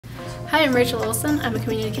Hi, I'm Rachel Olson. I'm a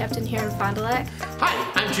community captain here in Fond du Lac.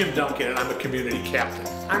 Hi, I'm Jim Duncan and I'm a community captain.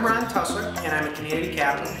 I'm Ron Tussler and I'm a community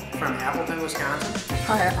captain from Appleton, Wisconsin.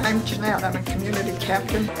 Hi, I'm Jeanette. I'm a community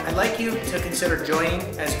captain. I'd like you to consider joining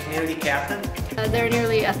as community captain. There are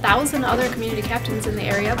nearly 1,000 other community captains in the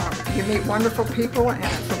area. You meet wonderful people and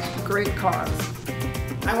it's a great cause.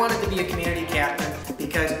 I wanted to be a community captain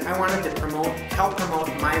because I wanted to help promote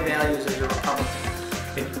my values as a Republican.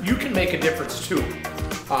 And you can make a difference too.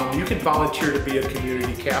 You can volunteer to be a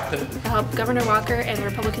community captain. To help Governor Walker and the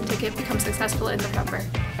Republican ticket become successful in November.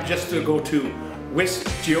 Just to go to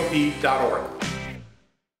wisgop.org.